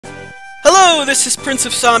Hello, this is Prince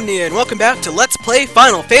of Somnia, and welcome back to Let's Play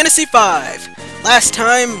Final Fantasy V! Last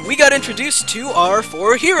time, we got introduced to our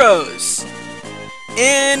 4 heroes.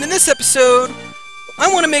 And in this episode,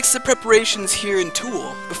 I want to make some preparations here in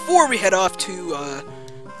Tule, before we head off to,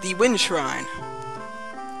 the Wind Shrine.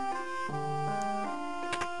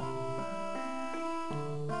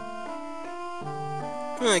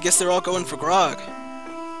 I guess they're all going for grog.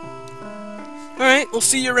 Alright, we'll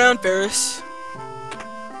see you around, Faris.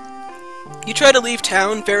 You try to leave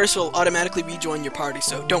town, Faris will automatically rejoin your party,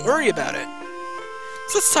 so don't worry about it.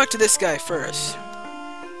 So let's talk to this guy first.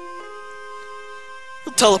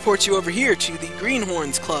 He'll teleport you over here to the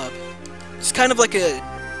Greenhorns Club. It's kind of like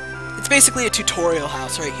it's basically a tutorial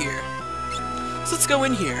house right here. So let's go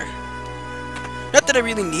in here. Not that I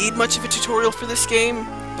really need much of a tutorial for this game,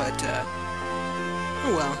 but,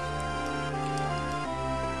 oh well.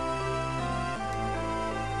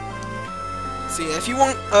 So yeah, if you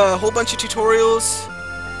want a whole bunch of tutorials,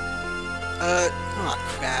 oh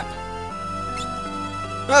crap.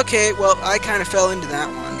 Okay, well, I kind of fell into that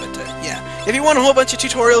one, but yeah. If you want a whole bunch of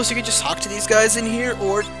tutorials, you can just talk to these guys in here,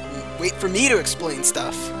 or wait for me to explain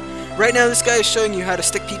stuff. Right now, this guy is showing you how to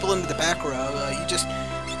stick people into the back row.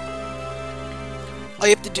 All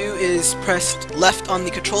you have to do is press left on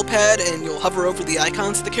the control pad, and you'll hover over the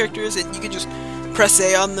icons of the characters, and you can just press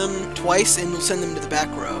A on them twice, and you'll send them to the back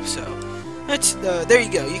row, so... That's, there you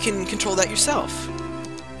go, you can control that yourself.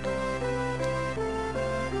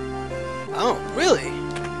 Oh, really?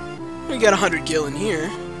 We got 100 gil in here,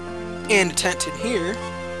 and a tent in here,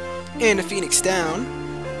 and a phoenix down,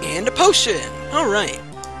 and a potion! Alright.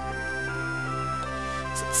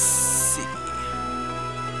 So let's see.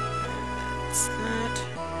 That's that.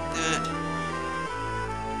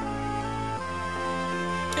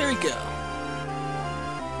 There we go.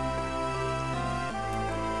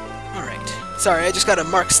 Alright. Sorry, I just gotta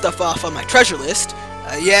mark stuff off on my treasure list.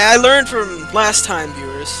 Yeah, I learned from last time,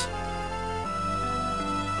 viewers.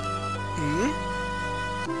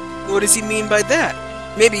 What does he mean by that?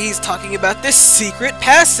 Maybe he's talking about this secret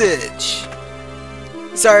passage!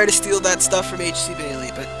 Sorry to steal that stuff from H.C.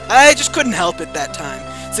 Bailey, but I just couldn't help it that time.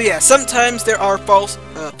 So yeah, sometimes there are false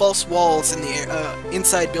walls in the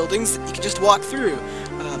inside buildings that you can just walk through.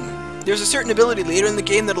 There's a certain ability later in the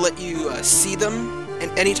game that'll let you see them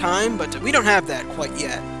at any time, but we don't have that quite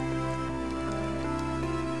yet.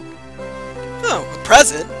 Oh, a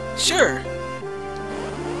present? Sure.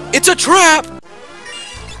 It's a trap!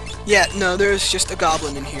 Yeah, no, there's just a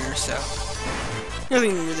goblin in here, so...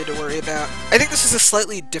 nothing really to worry about. I think this is a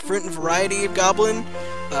slightly different variety of goblin.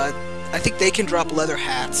 I think they can drop leather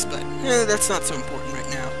hats, but that's not so important right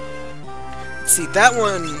now. Let's see, that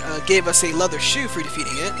one gave us a leather shoe for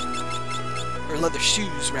defeating it. Or leather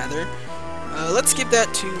shoes, rather. Let's give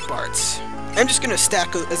that to Bartz. I'm just gonna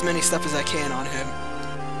stack as many stuff as I can on him.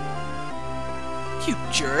 You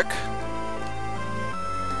jerk.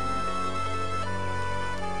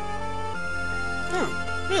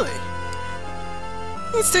 Oh, really?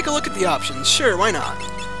 Let's take a look at the options. Sure, why not?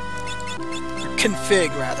 Or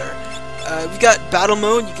config, rather. We've got battle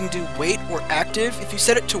mode. You can do wait or active. If you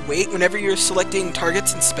set it to wait whenever you're selecting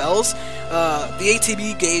targets and spells, the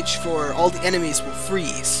ATB gauge for all the enemies will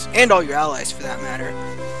freeze, and all your allies for that matter.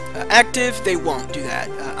 Active, they won't do that.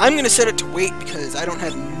 I'm going to set it to wait because I don't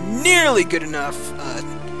have nearly good enough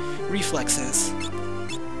reflexes.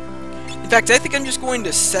 In fact, I think I'm just going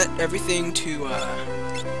to set everything to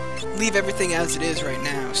leave everything as it is right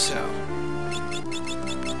now, so...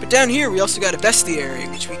 But down here, we also got a bestiary,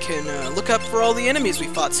 which we can look up for all the enemies we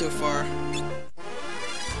fought so far.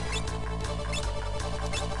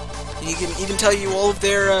 You can even tell you all of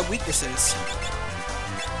their weaknesses.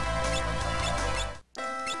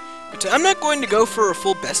 But I'm not going to go for a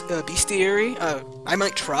full bestiary. I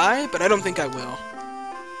might try, but I don't think I will.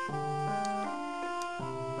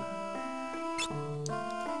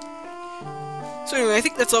 So anyway, I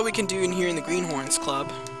think that's all we can do in here in the Greenhorns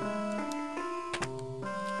Club.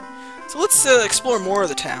 So let's explore more of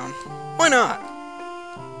the town. Why not?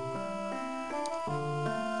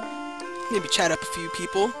 Maybe chat up a few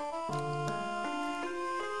people.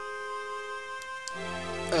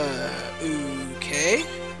 Okay.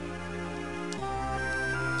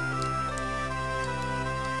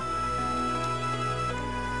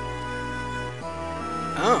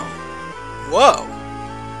 Oh. Whoa.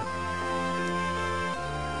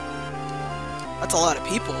 That's a lot of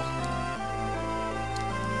people.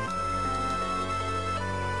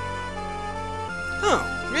 Oh,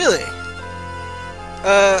 really?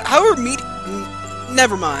 How are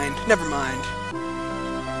never mind.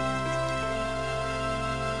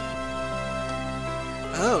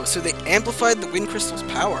 Oh, so they amplified the Wind Crystal's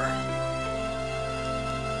power.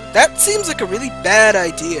 That seems like a really bad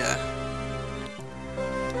idea.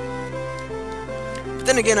 But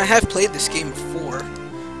then again, I have played this game before.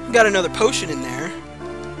 Got another potion in there.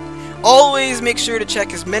 Always make sure to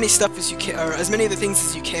check as many stuff as you can, or as many of the things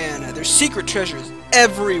as you can. There's secret treasures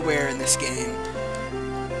everywhere in this game.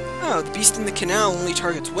 Oh, the beast in the canal only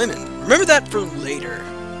targets women. Remember that for later.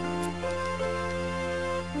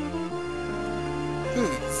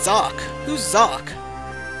 Zoc. Who's Zoc?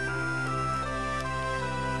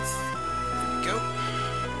 There we go.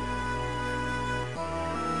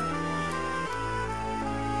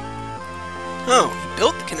 Oh, he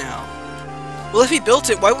built the canal. Well, if he built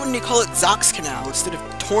it, why wouldn't he call it Zoc's Canal instead of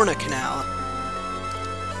Torna Canal?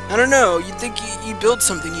 I don't know, you'd think you build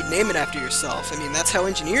something, you'd name it after yourself. I mean, that's how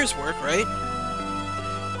engineers work, right?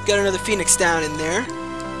 Got another phoenix down in there.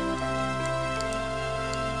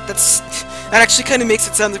 That actually kind of makes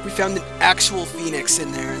it sound like we found an actual phoenix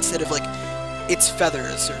in there instead of, like, its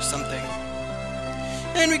feathers or something.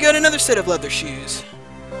 And we got another set of leather shoes.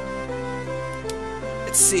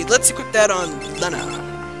 Let's see, let's equip that on Lenna.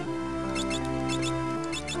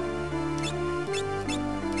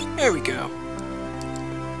 There we go.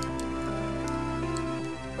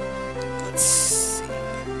 Let's see.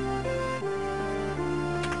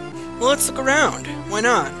 Well, let's look around. Why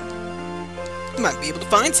not? We might be able to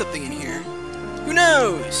find something in here. Who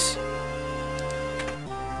knows?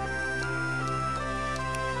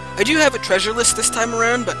 I do have a treasure list this time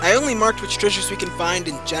around, but I only marked which treasures we can find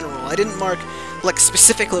in general. I didn't mark, like,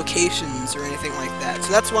 specific locations or anything like that,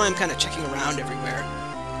 so that's why I'm kind of checking around everywhere.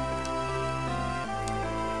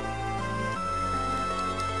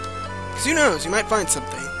 Because who knows, you might find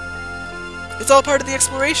something. It's all part of the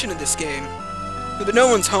exploration of this game. But no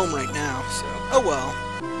one's home right now, so oh well.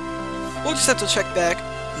 We'll just have to check back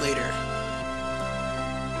later.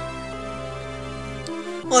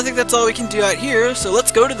 Well, I think that's all we can do out here, so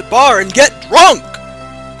let's go to the bar and get drunk!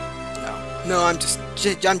 No, I'm just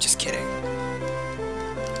kidding.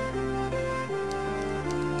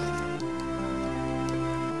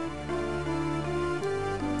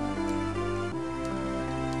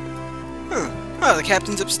 Huh. Oh, the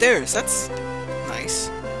captain's upstairs. That's nice.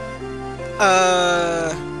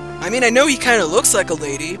 I mean, I know he kind of looks like a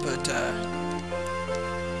lady, but,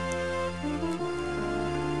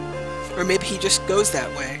 or maybe he just goes that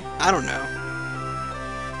way. I don't know.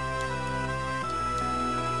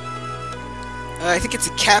 I think it's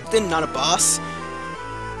a captain, not a boss.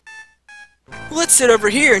 Well, let's sit over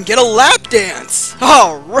here and get a lap dance!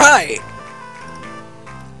 Alright!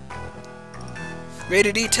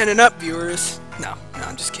 Rated E10 and up, viewers. No,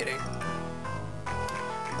 I'm just kidding.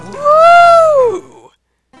 Woo!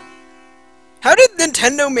 How did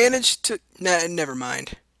Nintendo manage to... Nah, never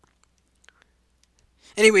mind.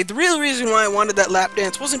 Anyway, the real reason why I wanted that lap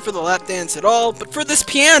dance wasn't for the lap dance at all, but for this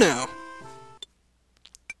piano.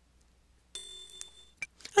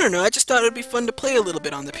 I don't know, I just thought it would be fun to play a little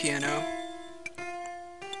bit on the piano.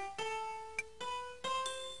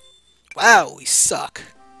 Wow, we suck.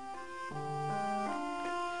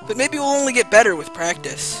 But maybe we'll only get better with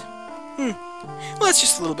practice. Well, that's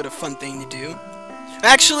just a little bit of fun thing to do.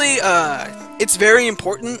 Actually, it's very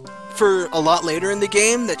important for a lot later in the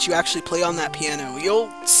game that you actually play on that piano. You'll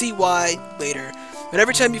see why later. But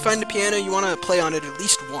every time you find a piano, you want to play on it at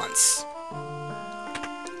least once.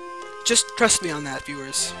 Just trust me on that,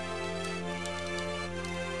 viewers.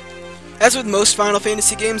 As with most Final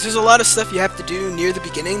Fantasy games, there's a lot of stuff you have to do near the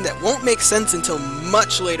beginning that won't make sense until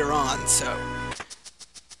much later on, so...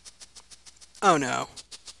 Oh no.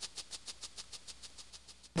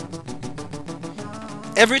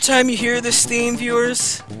 Every time you hear this theme,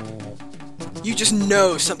 viewers, you just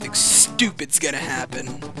know something stupid's gonna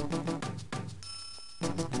happen.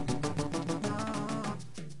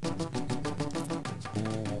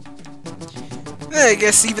 I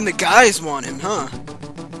guess even the guys want him, huh?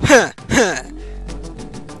 Huh, huh.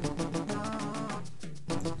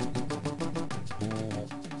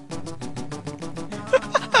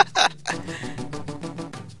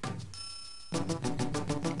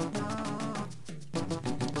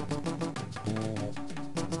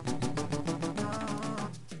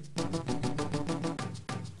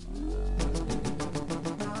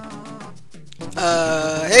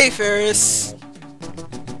 Hey, Faris.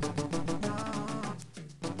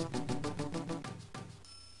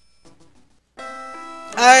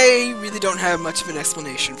 I really don't have much of an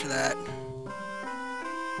explanation for that.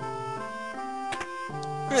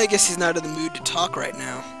 I guess he's not in the mood to talk right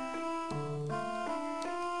now.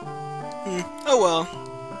 Oh well.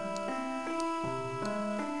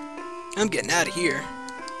 I'm getting out of here.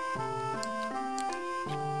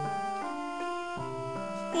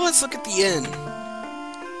 Well, let's look at the inn.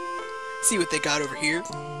 See what they got over here.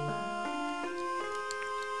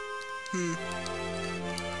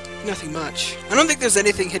 Nothing much. I don't think there's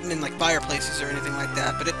anything hidden in like fireplaces or anything like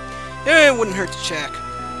that, but it wouldn't hurt to check.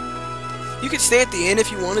 You could stay at the inn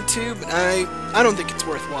if you wanted to, but I don't think it's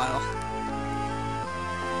worthwhile.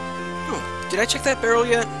 Oh, did I check that barrel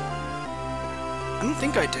yet? I don't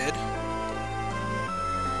think I did.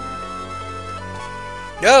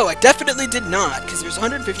 No, I definitely did not, because there's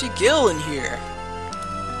 150 gil in here.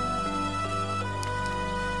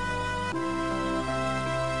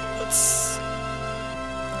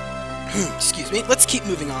 Excuse me. Let's keep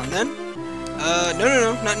moving on then.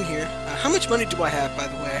 No, not in here. How much money do I have, by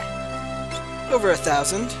the way? Over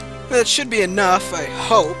 1,000. That should be enough, I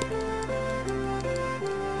hope.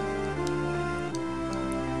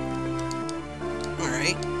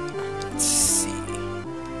 Alright. Let's see.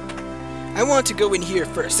 I want to go in here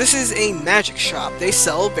first. This is a magic shop. They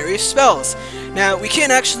sell various spells. Now, we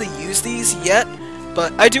can't actually use these yet,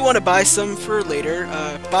 but I do want to buy some for later.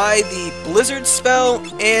 Buy the Blizzard spell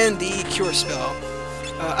and the Cure spell.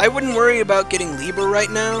 I wouldn't worry about getting Libra right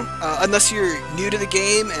now, unless you're new to the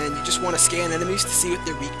game and you just want to scan enemies to see what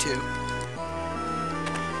they're weak to.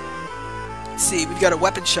 Let's see, we've got a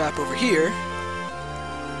weapon shop over here.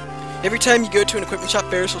 Every time you go to an equipment shop,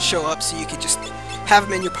 Faris will show up, so you can just have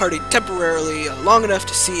him in your party temporarily, long enough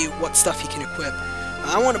to see what stuff he can equip.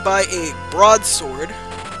 I want to buy a Broadsword.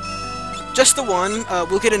 Just the one.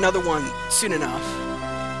 We'll get another one soon enough.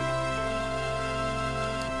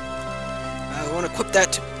 I want to equip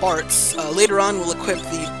that to Bartz. Later on, we'll equip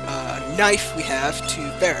the knife we have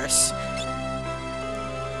to Faris.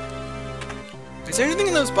 Is there anything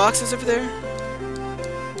in those boxes over there?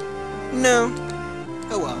 No.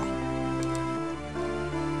 Oh well.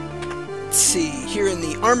 Let's see. Here in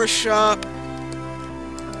the armor shop.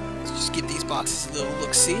 Let's just give these boxes a little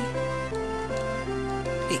look-see.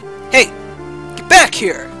 Hey! Get back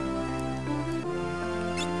here!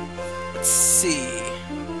 Let's see.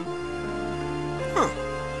 Huh.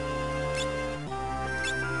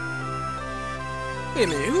 Wait a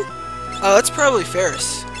minute, who? That's probably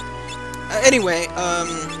Faris. Anyway,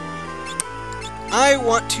 I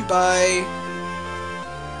want to buy...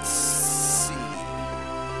 Let's see...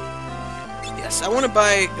 Yes, I want to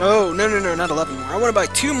buy... Oh, no, not 11 more. I want to buy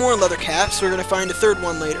 2 more leather caps. We're going to find a 3rd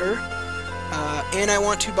one later. And I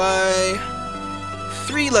want to buy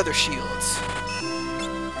 3 leather shields.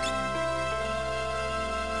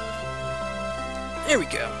 There we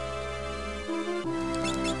go.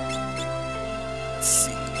 Let's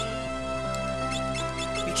see.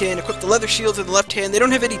 We can equip the leather shields in the left hand. They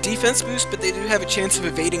don't have any defense boost, but they do have a chance of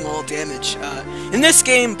evading all damage. In this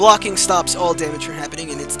game, blocking stops all damage from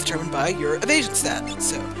happening, and it's determined by your evasion stat.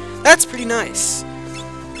 So, that's pretty nice.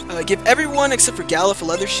 Give everyone except for Galuf a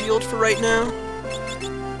leather shield for right now.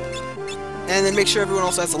 And then make sure everyone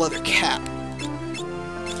else has a leather cap.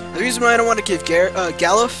 The reason why I don't want to give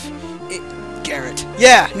Galuf... Garrett.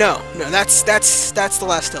 Yeah, no, that's the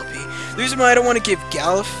last LP. The reason why I don't want to give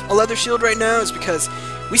Galuf a leather shield right now is because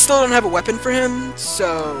we still don't have a weapon for him,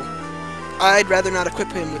 so I'd rather not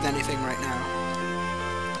equip him with anything right now.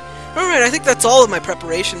 Alright, I think that's all of my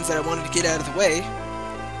preparations that I wanted to get out of the way.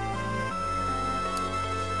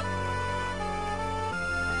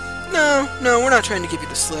 No, we're not trying to give you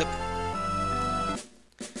the slip.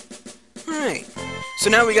 Alright. So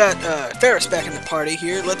now we got Faris back in the party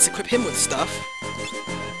here. Let's equip him with stuff.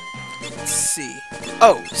 Let's see.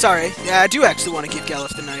 Oh, sorry. Yeah, I do actually want to give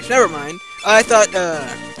Galuf the knife. Never mind. I thought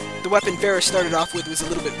the weapon Faris started off with was a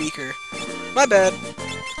little bit weaker. My bad.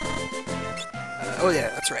 Oh yeah,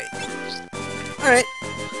 that's right. Alright.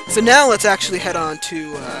 So now let's actually head on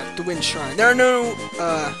to the Wind Shrine. There are no...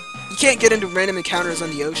 you can't get into random encounters on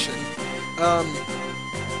the ocean.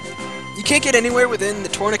 You can't get anywhere within the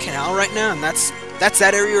Torna Canal right now, and that's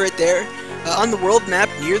that area right there. On the world map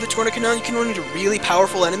near the Torna Canal, you can run into really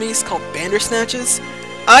powerful enemies called Bandersnatches.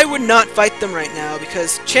 I would not fight them right now,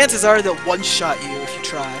 because chances are they'll one-shot you if you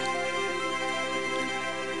try.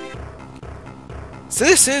 So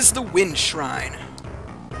this is the Wind Shrine.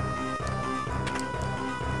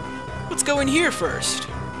 Let's go in here first.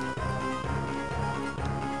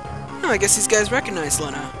 Oh, I guess these guys recognize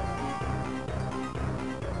Lenna.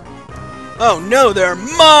 Oh no, there are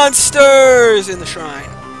monsters in the shrine!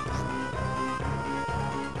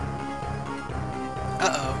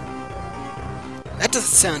 Uh-oh. That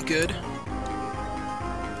doesn't sound good.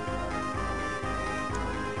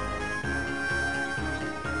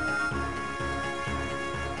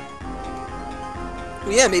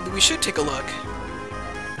 Well, yeah, maybe we should take a look.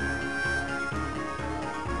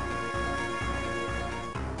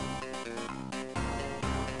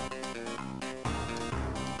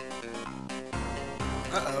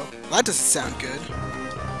 Well, that doesn't sound good.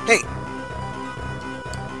 Hey!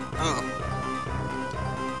 Oh.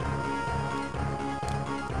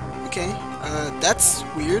 Okay, that's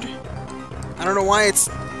weird. I don't know why it's...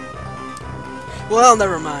 Well,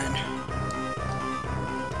 never mind.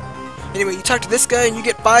 Anyway, you talk to this guy and you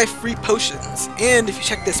get 5 free potions. And if you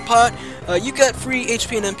check this pot, you get free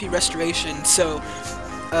HP and MP restoration. So,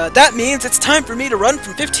 that means it's time for me to run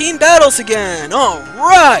from 15 battles again!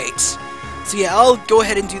 Alright! So yeah, I'll go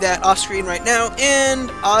ahead and do that off screen right now, and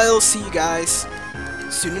I'll see you guys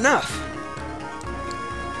soon enough.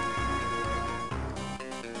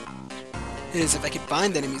 It is if I could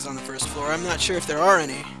find enemies on the first floor. I'm not sure if there are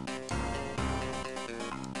any.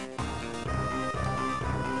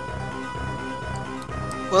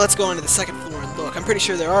 Well, let's go on to the second floor and look. I'm pretty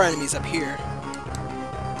sure there are enemies up here.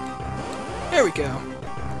 There we go.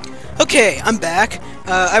 Okay, I'm back.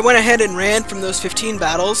 I went ahead and ran from those 15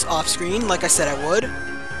 battles off-screen, like I said I would.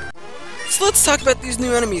 So let's talk about these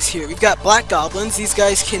new enemies here. We've got black goblins. These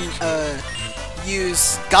guys can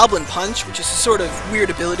use Goblin Punch, which is a sort of weird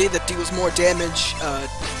ability that deals more damage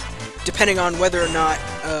depending on whether or not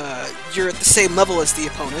you're at the same level as the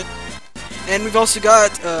opponent. And we've also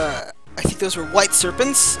got, I think those were white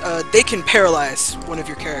serpents. They can paralyze one of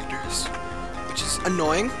your characters, which is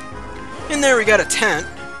annoying. And there we got a tent.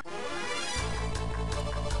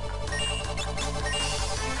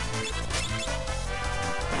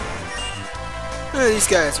 These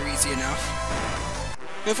guys are easy enough.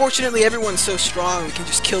 Unfortunately, everyone's so strong, we can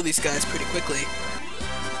just kill these guys pretty quickly.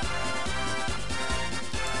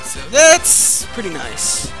 So that's pretty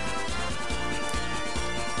nice.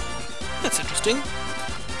 That's interesting.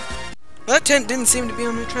 Well, that tent didn't seem to be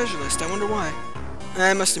on my treasure list. I wonder why.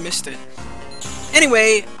 I must have missed it.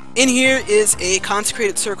 Anyway, in here is a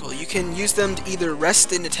consecrated circle. You can use them to either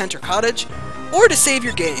rest in a tent or cottage, or to save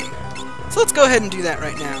your game. So let's go ahead and do that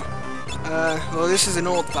right now. Well, this is an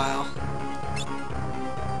old file.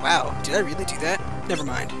 Wow, did I really do that? Never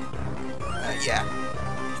mind. Yeah.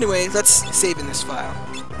 Anyway, let's save in this file.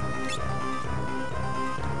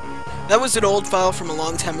 That was an old file from a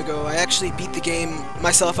long time ago. I actually beat the game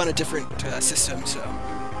myself on a different system, so...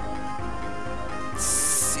 Let's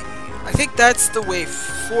see... I think that's the way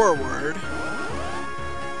forward.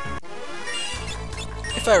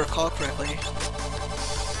 If I recall correctly.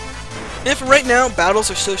 And for right now,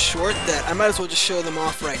 battles are so short that I might as well just show them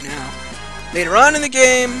off right now. Later on in the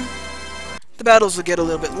game, the battles will get a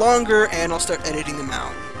little bit longer, and I'll start editing them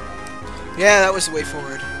out. Yeah, that was the way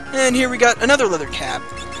forward. And here we got another leather cap.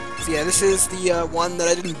 So yeah, this is the one that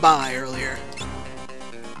I didn't buy earlier.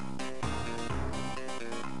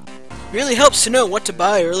 Really helps to know what to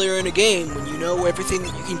buy earlier in a game when you know everything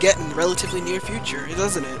that you can get in the relatively near future,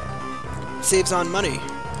 doesn't it? Saves on money.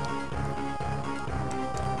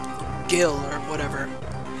 Gil, or whatever.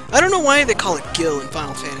 I don't know why they call it Gil in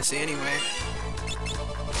Final Fantasy, anyway.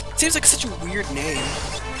 It seems like such a weird name.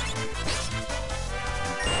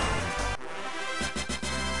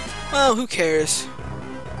 Well, who cares?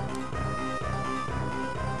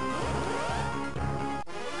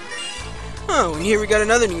 Oh, and here we got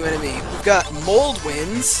another new enemy. We've got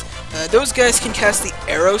Moldwynds. Those guys can cast the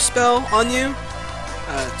Aero spell on you.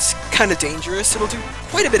 It's kind of dangerous. It'll do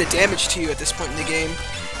quite a bit of damage to you at this point in the game.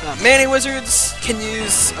 Mana Wizards can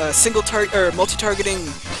use multi-targeting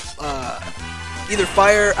either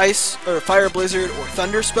Fire, Ice, or Fire Blizzard or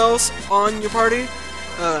Thunder spells on your party.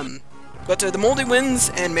 But the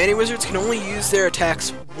Moldwynds and Mana Wizards can only use their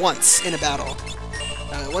attacks once in a battle.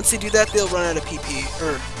 Once they do that, they'll run out of PP,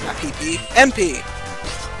 or not PP, MP.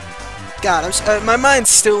 God, my mind's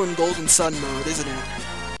still in Golden Sun mode, isn't it?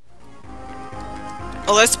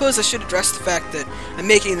 Although I suppose I should address the fact that I'm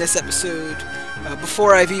making this episode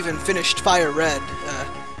before I've even finished Fire Red.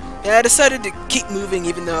 Yeah, I decided to keep moving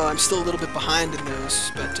even though I'm still a little bit behind in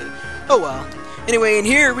those, but oh well. Anyway, in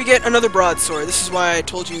here we get another Broadsword. This is why I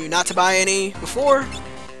told you not to buy any before,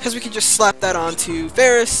 because we can just slap that onto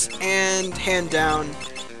Faris and hand down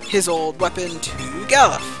his old weapon to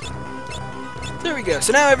Galuf. There we go.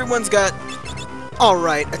 So now everyone's got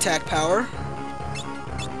alright attack power.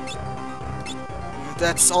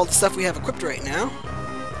 That's all the stuff we have equipped right now.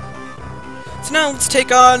 So now let's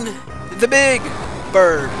take on the big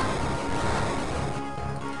bird.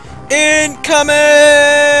 Incoming!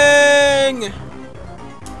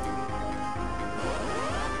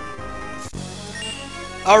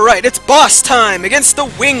 Alright, it's boss time against the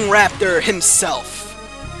Wing Raptor himself.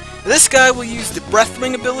 This guy will use the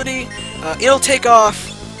Breathwing ability. It'll take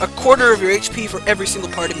off a quarter of your HP for every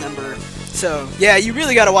single party member. So, yeah, you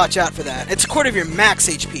really gotta watch out for that. It's a quarter of your max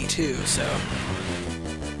HP, too, so...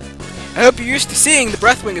 I hope you're used to seeing the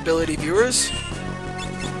Breathwing ability, viewers.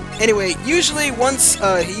 Anyway, usually once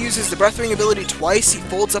he uses the Breathwing ability twice, he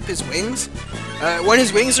folds up his wings. When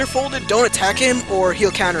his wings are folded, don't attack him or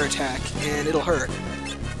he'll counterattack, and it'll hurt.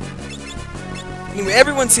 Anyway,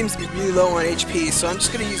 everyone seems to be really low on HP, so I'm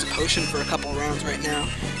just going to use a potion for a couple rounds right now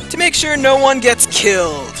to make sure no one gets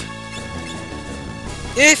killed.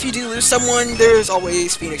 If you do lose someone, there's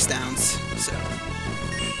always Phoenix Downs, so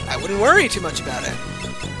I wouldn't worry too much about it.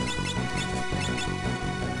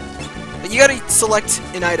 But you gotta select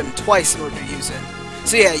an item twice in order to use it.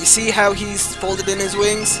 So yeah, you see how he's folded in his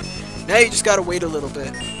wings? Now you just gotta wait a little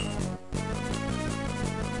bit.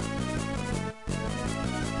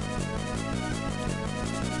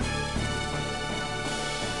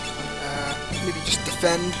 Maybe just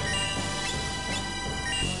defend.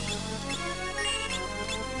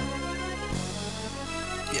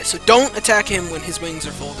 Yeah, so don't attack him when his wings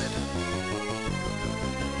are folded.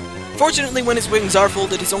 Fortunately, when his wings are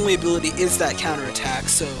folded, his only ability is that counterattack,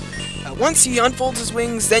 so once he unfolds his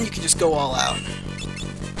wings, then you can just go all out.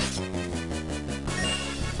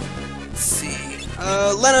 Let's see.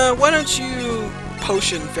 Lenna, why don't you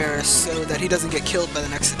potion Faris so that he doesn't get killed by the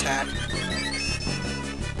next attack?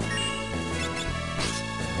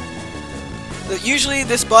 But usually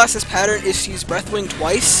this boss's pattern is to use Breathwing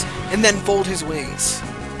twice, and then fold his wings.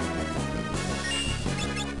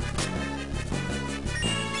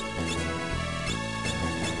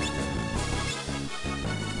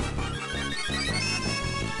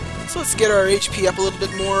 So let's get our HP up a little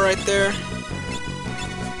bit more right there.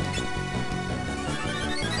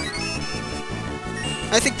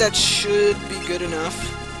 I think that should be good enough.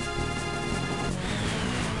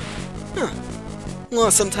 Huh.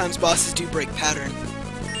 Well, sometimes bosses do break pattern.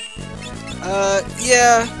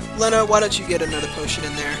 Yeah, Lenna, why don't you get another potion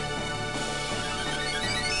in there?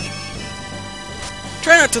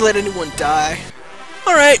 Try not to let anyone die.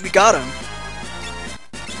 Alright, we got him.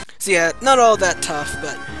 So yeah, not all that tough,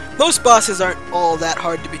 but most bosses aren't all that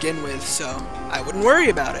hard to begin with, so I wouldn't worry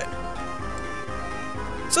about it.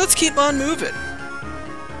 So let's keep on moving.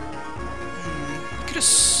 I could have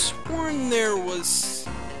sworn there was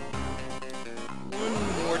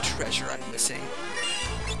one more treasure I'm missing.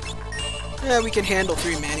 Yeah, we can handle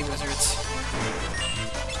 3 Manny Wizards.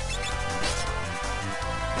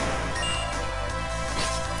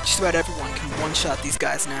 Just about everyone can one-shot these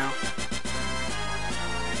guys now.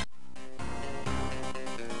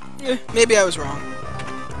 Maybe I was wrong.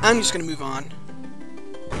 I'm just gonna move on.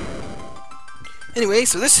 Anyway,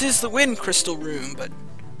 so this is the Wind Crystal Room, but...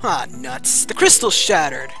 ah, nuts. The crystal's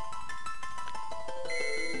shattered.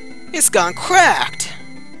 It's gone cracked!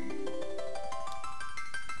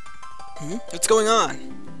 What's going on?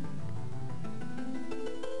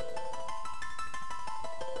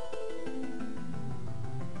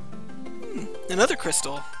 Another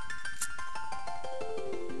crystal.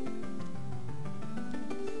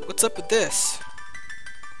 What's up with this?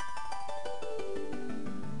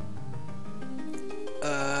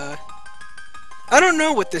 I don't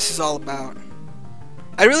know what this is all about.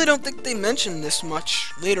 I really don't think they mention this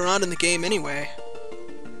much later on in the game anyway.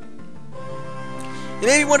 And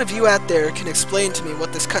maybe one of you out there can explain to me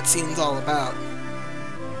what this cutscene's all about.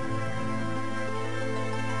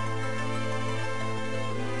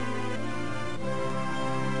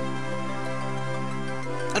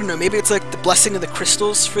 I don't know, maybe it's like the blessing of the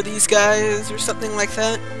crystals for these guys or something like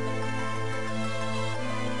that?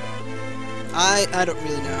 I don't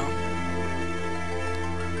really know.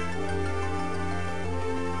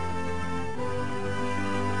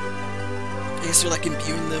 I guess they're like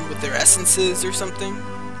imbuing them with their essences or something?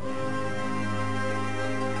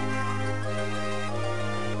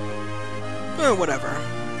 Oh, whatever.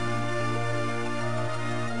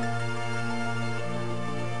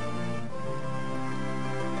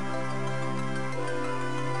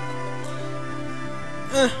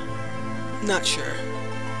 Not sure.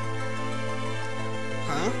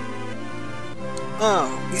 Huh?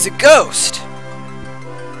 Oh, he's a ghost!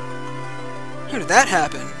 How did that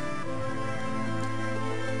happen?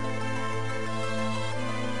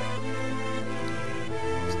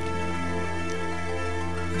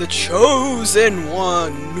 The Chosen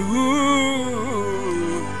One! Ooh.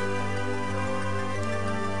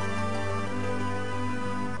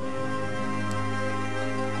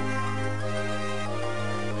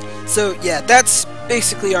 So yeah, that's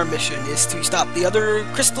basically our mission, is to stop the other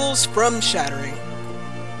crystals from shattering.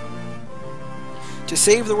 To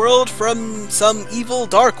save the world from some evil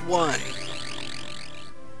Dark One.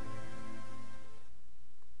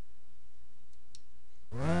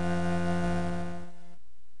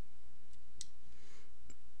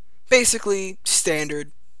 Basically,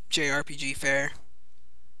 standard JRPG fare.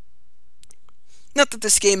 Not that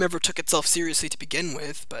this game ever took itself seriously to begin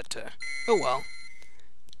with, but, oh well.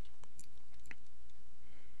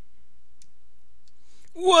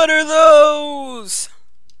 What are those?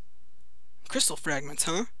 Crystal fragments,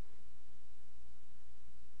 huh?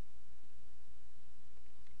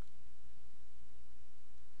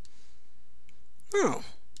 Oh.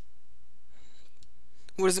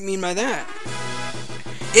 What does it mean by that?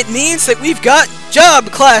 It means that we've got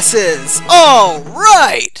job classes!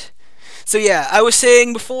 Alright! So yeah, I was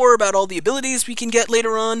saying before about all the abilities we can get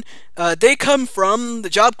later on. They come from the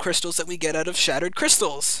job crystals that we get out of shattered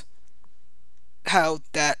crystals. How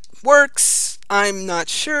that works, I'm not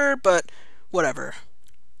sure, but whatever.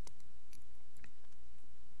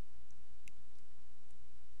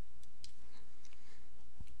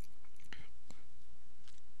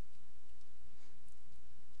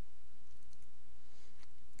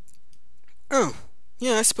 Oh,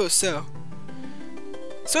 yeah, I suppose so.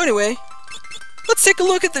 So anyway, let's take a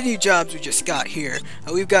look at the new jobs we just got here.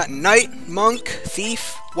 We've got Knight, Monk,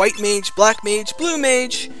 Thief, White Mage, Black Mage, Blue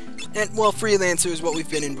Mage, and, well, Freelancer is what we've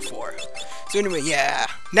been in before. So anyway, yeah,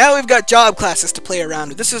 now we've got job classes to play around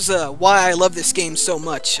with. This is why I love this game so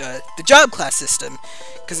much, the job class system.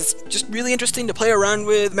 Because it's just really interesting to play around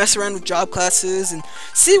with, mess around with job classes, and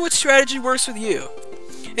see what strategy works with you.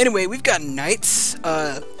 Anyway, we've got Knights.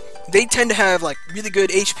 They tend to have like really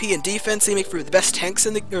good HP and defense. They make for the best tanks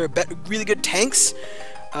in the, really good tanks.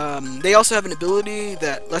 They also have an ability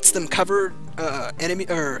that lets them cover enemy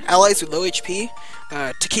or allies with low HP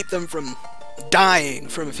to keep them from dying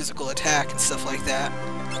from a physical attack and stuff like that.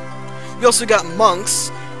 We also got Monks.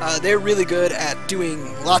 They're really good at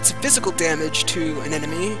doing lots of physical damage to an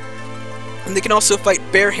enemy, and they can also fight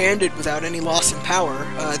barehanded without any loss in power.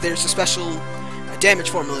 There's a special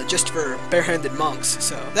damage formula just for barehanded monks,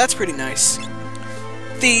 so that's pretty nice.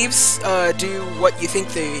 Thieves do what you think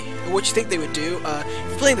they would do. If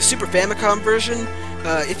you're playing the Super Famicom version,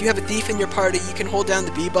 if you have a thief in your party, you can hold down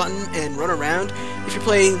the B button and run around. If you're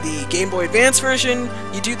playing the Game Boy Advance version,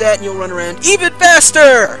 you do that and you'll run around even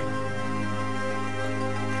faster!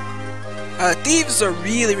 Thieves are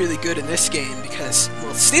really, really good in this game because,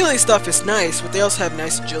 well, stealing stuff is nice, but they also have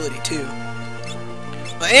nice agility too.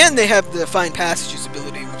 And they have the Fine Passages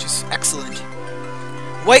ability, which is excellent.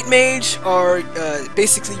 White Mage are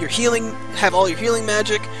basically your healing, have all your healing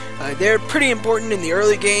magic. They're pretty important in the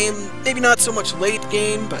early game, maybe not so much late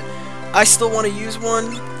game, but I still want to use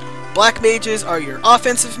one. Black Mages are your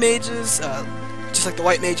offensive mages. Just like the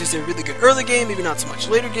White Mages, they're really good early game, maybe not so much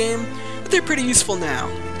later game, but they're pretty useful now.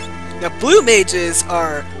 Now, Blue Mages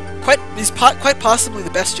are quite possibly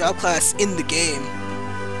the best job class in the game,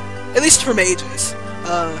 at least for mages.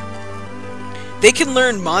 They can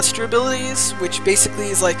learn monster abilities, which basically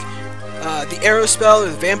is like the Aero spell or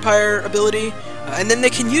the vampire ability, and then they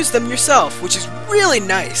can use them yourself, which is really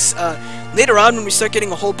nice. Later on, when we start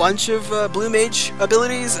getting a whole bunch of Blue Mage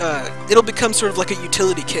abilities, it'll become sort of like a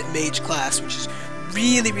utility kit mage class, which is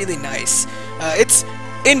really, really nice. It's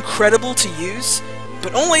incredible to use,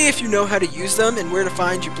 but only if you know how to use them and where to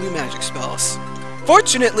find your blue magic spells.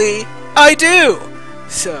 Fortunately, I do!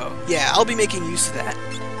 So, yeah, I'll be making use of that.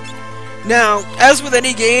 Now, as with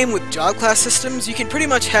any game with job class systems, you can pretty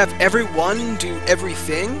much have everyone do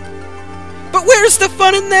everything. But where's the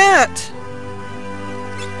fun in that?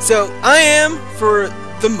 So, I am, for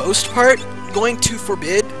the most part, going to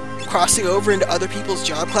forbid crossing over into other people's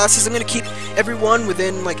job classes. I'm going to keep everyone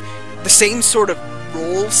within, like, the same sort of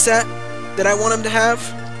role set that I want them to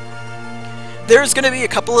have. There's going to be a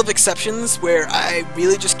couple of exceptions where I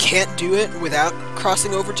really just can't do it without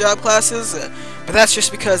crossing over job classes, but that's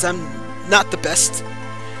just because I'm not the best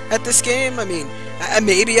at this game. I mean,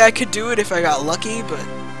 maybe I could do it if I got lucky, but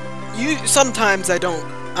sometimes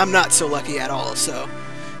I'm not so lucky at all, so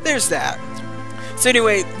there's that. So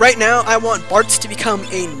anyway, right now I want Bartz to become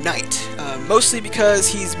a knight, mostly because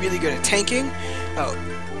he's really good at tanking.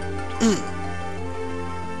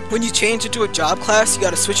 When you change into a job class, you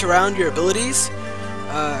gotta switch around your abilities.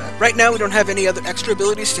 Right now we don't have any other extra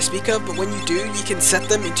abilities to speak of, but when you do, you can set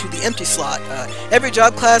them into the empty slot. Every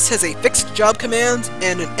job class has a fixed job command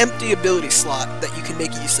and an empty ability slot that you can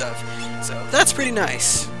make use of. So that's pretty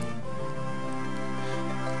nice.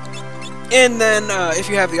 And then if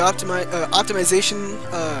you have the optimization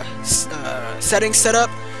settings set up,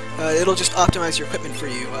 it'll just optimize your equipment for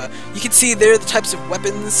you. You can see there the types of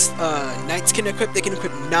weapons knights can equip. They can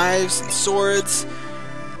equip knives and swords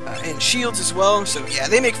and shields as well. So yeah,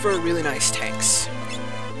 they make for really nice tanks.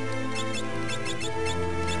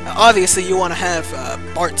 Obviously, you want to have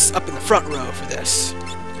Bartz up in the front row for this.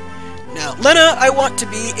 Now, Lenna, I want to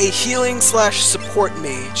be a healing/support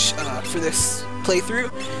mage for this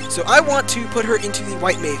playthrough. So I want to put her into the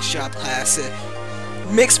White Mage job class.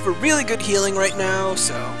 Makes for really good healing right now,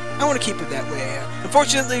 so I want to keep it that way.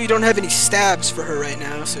 Unfortunately, we don't have any stabs for her right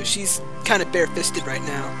now, so she's kind of bare-fisted right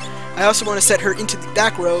now. I also want to set her into the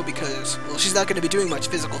back row because, well, she's not going to be doing much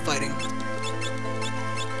physical fighting.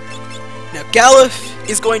 Now, Galuf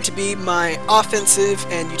is going to be my offensive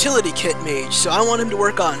and utility kit mage, so I want him to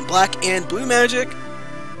work on black and blue magic.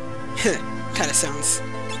 Kind of sounds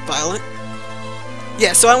violent.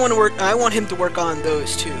 Yeah, so I want him to work on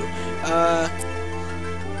those two.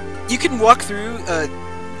 You can walk through.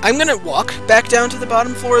 I'm gonna walk back down to the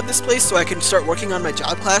bottom floor of this place so I can start working on my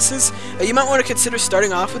job classes. You might want to consider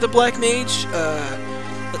starting off with a black mage.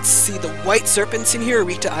 Let's see, the white serpents in here are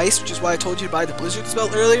weak to ice, which is why I told you to buy the blizzard spell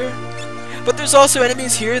earlier. But there's also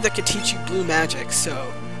enemies here that can teach you blue magic,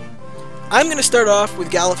 so I'm going to start off with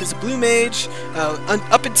Galuf as a blue mage,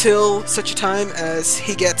 up until such a time as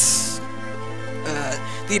he gets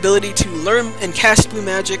the ability to learn and cast blue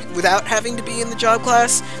magic without having to be in the job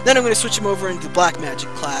class. Then I'm going to switch him over into the black magic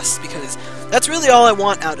class, because that's really all I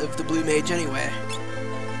want out of the blue mage anyway.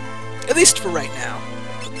 At least for right now.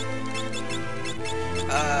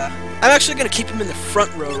 I'm actually going to keep him in the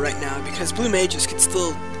front row right now, because blue mages can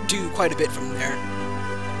still do quite a bit from there.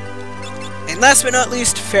 And last but not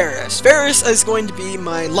least, Faris. Faris is going to be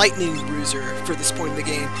my lightning bruiser for this point in the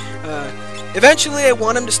game. Eventually I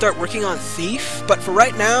want him to start working on Thief, but for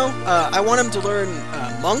right now, I want him to learn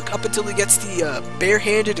Monk up until he gets the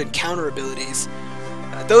Barehanded and counter abilities.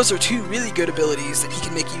 Those are two really good abilities that he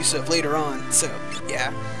can make use of later on, so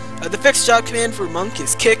yeah. The fixed job command for Monk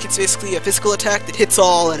is Kick. It's basically a physical attack that hits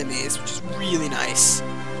all enemies, which is really nice.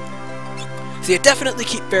 So yeah, definitely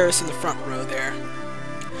keep Faris in the front row there.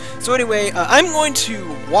 So anyway, I'm going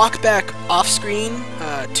to walk back off-screen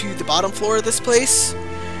to the bottom floor of this place.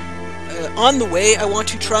 On the way, I want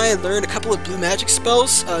to try and learn a couple of blue magic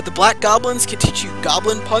spells. The Black Goblins can teach you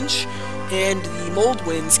Goblin Punch, and the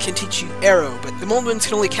Moldwynds can teach you Aero, but the Moldwynds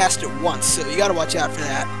can only cast it once, so you gotta watch out for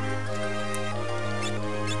that.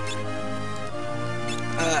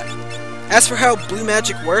 As for how blue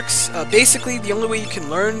magic works, basically the only way you can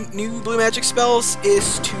learn new blue magic spells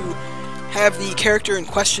is to have the character in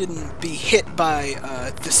question be hit by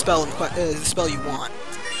the spell you want.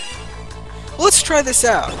 Well, let's try this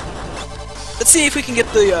out. Let's see if we can get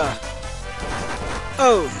the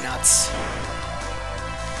oh, nuts.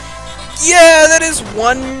 Yeah, that is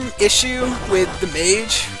one issue with the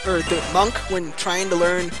mage, or the monk, when trying to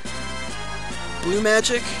learn blue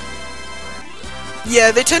magic.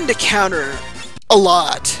 Yeah, they tend to counter a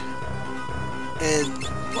lot. And,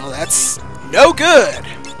 well, that's no good,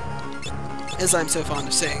 as I'm so fond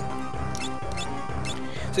of saying.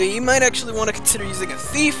 So you might actually want to consider using a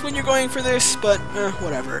Thief when you're going for this, but,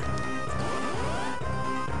 whatever.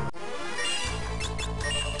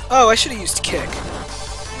 Oh, I should have used Kick.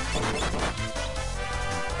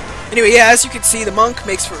 Anyway, yeah, as you can see, the Monk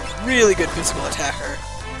makes for a really good physical attacker.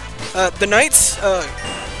 The Knight's,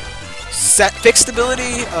 fixed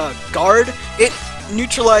ability, Guard, it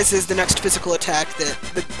neutralizes the next physical attack that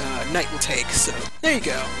the Knight will take, so there you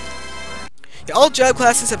go. Yeah, all job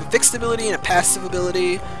classes have a fixed ability and a passive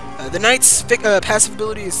ability. The Knight's passive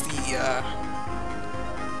ability is the,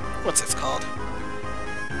 what's it called?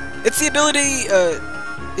 It's the ability,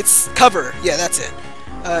 it's Cover, yeah, that's it.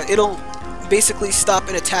 It'll basically stop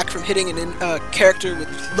an attack from hitting a character with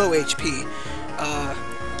low HP.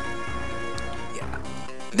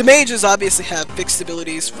 The mages obviously have fixed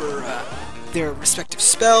abilities for their respective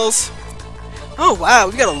spells. Oh wow,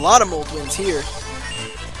 we've got a lot of Moldwynds here.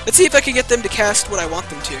 Let's see if I can get them to cast what I want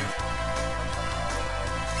them to.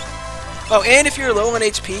 Oh, and if you're low on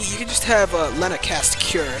HP, you can just have Lenna cast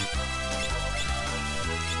Cure.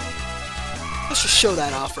 Let's just show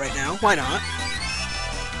that off right now. Why not?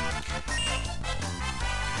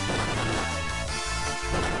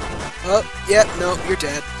 Oh, yeah, no, you're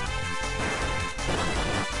dead.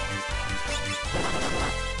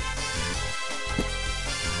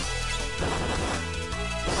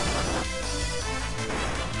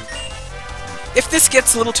 If this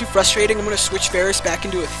gets a little too frustrating, I'm going to switch Faris back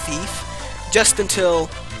into a Thief, just until...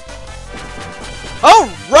 Oh,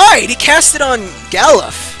 right! He cast it on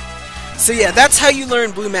Galuf! So yeah, that's how you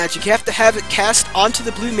learn blue magic. You have to have it cast onto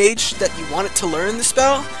the blue mage that you want it to learn the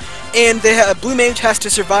spell, and the blue mage has to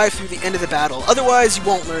survive through the end of the battle. Otherwise, you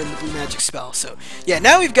won't learn the blue magic spell. So yeah,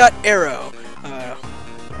 now we've got Aero.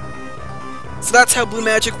 So that's how blue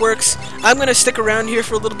magic works. I'm going to stick around here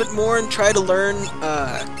for a little bit more and try to learn...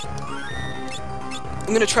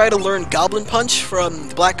 I'm going to try to learn Goblin Punch from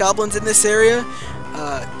the Black Goblins in this area.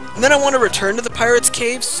 And then I want to return to the Pirates'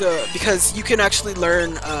 Caves, because you can actually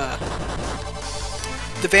learn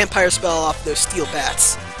the vampire spell off those steel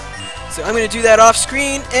bats. So I'm going to do that off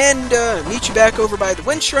screen and meet you back over by the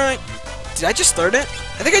Wind Shrine. Did I just learn it?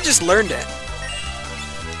 I think I just learned it.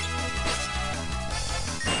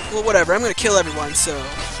 Well, whatever. I'm going to kill everyone, so...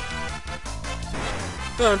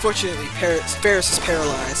 Oh, unfortunately, Faris is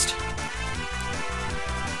paralyzed.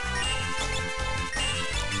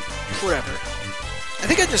 Whatever. I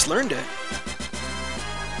think I just learned it.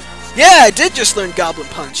 Yeah, I did just learn Goblin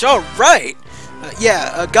Punch. Alright!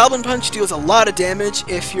 Goblin Punch deals a lot of damage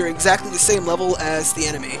if you're exactly the same level as the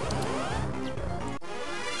enemy.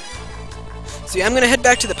 So yeah, I'm going to head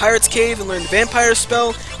back to the Pirate's Cave and learn the Vampire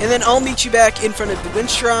spell, and then I'll meet you back in front of the Wind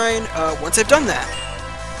Shrine once I've done that.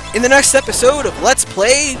 In the next episode of Let's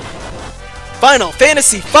Play Final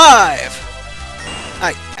Fantasy V!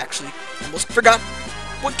 I actually almost forgot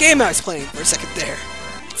what game I was playing for a second there.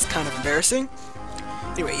 It's kind of embarrassing.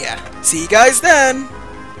 Anyway, yeah. See you guys then!